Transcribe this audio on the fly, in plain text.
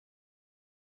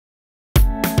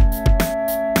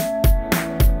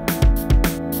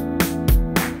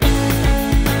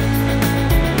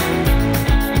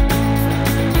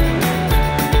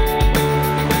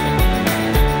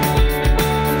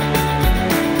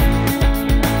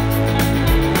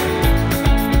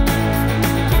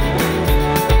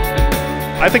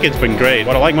I think it's been great.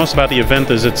 What I like most about the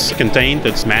event is it's contained,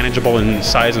 it's manageable in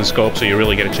size and scope, so you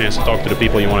really get a chance to talk to the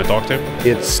people you want to talk to.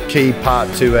 It's key part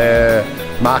to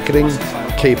our marketing,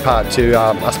 key part to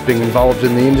us being involved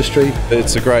in the industry.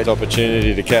 It's a great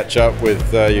opportunity to catch up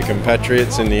with your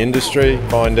compatriots in the industry,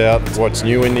 find out what's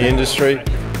new in the industry,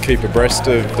 keep abreast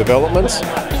of developments,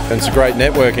 and it's a great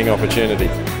networking opportunity.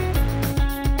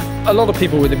 A lot of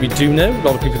people that we do know, a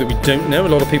lot of people that we don't know, a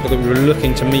lot of people that we were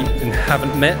looking to meet and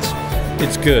haven't met.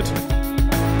 It's good.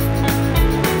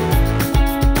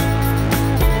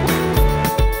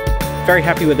 Very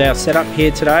happy with our setup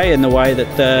here today and the way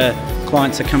that the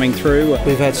clients are coming through.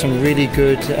 We've had some really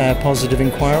good positive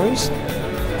inquiries.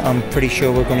 I'm pretty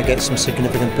sure we're going to get some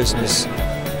significant business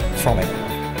from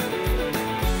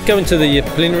it. Going to the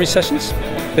plenary sessions,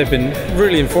 they've been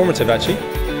really informative actually.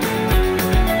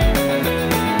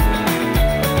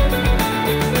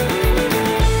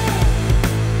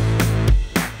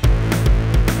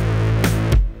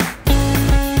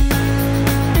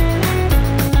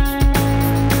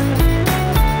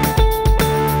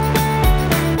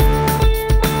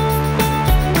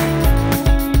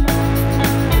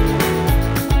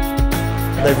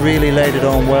 They've really laid it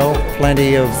on well,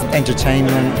 plenty of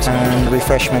entertainment and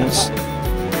refreshments.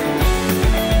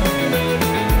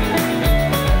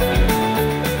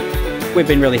 We've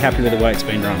been really happy with the way it's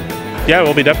been run. Yeah,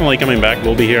 we'll be definitely coming back.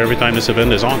 We'll be here every time this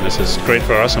event is on. This is great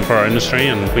for us and for our industry,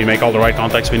 and we make all the right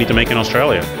contacts we need to make in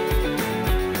Australia.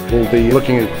 We'll be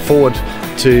looking forward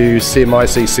to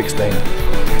Cmic 16,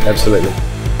 absolutely.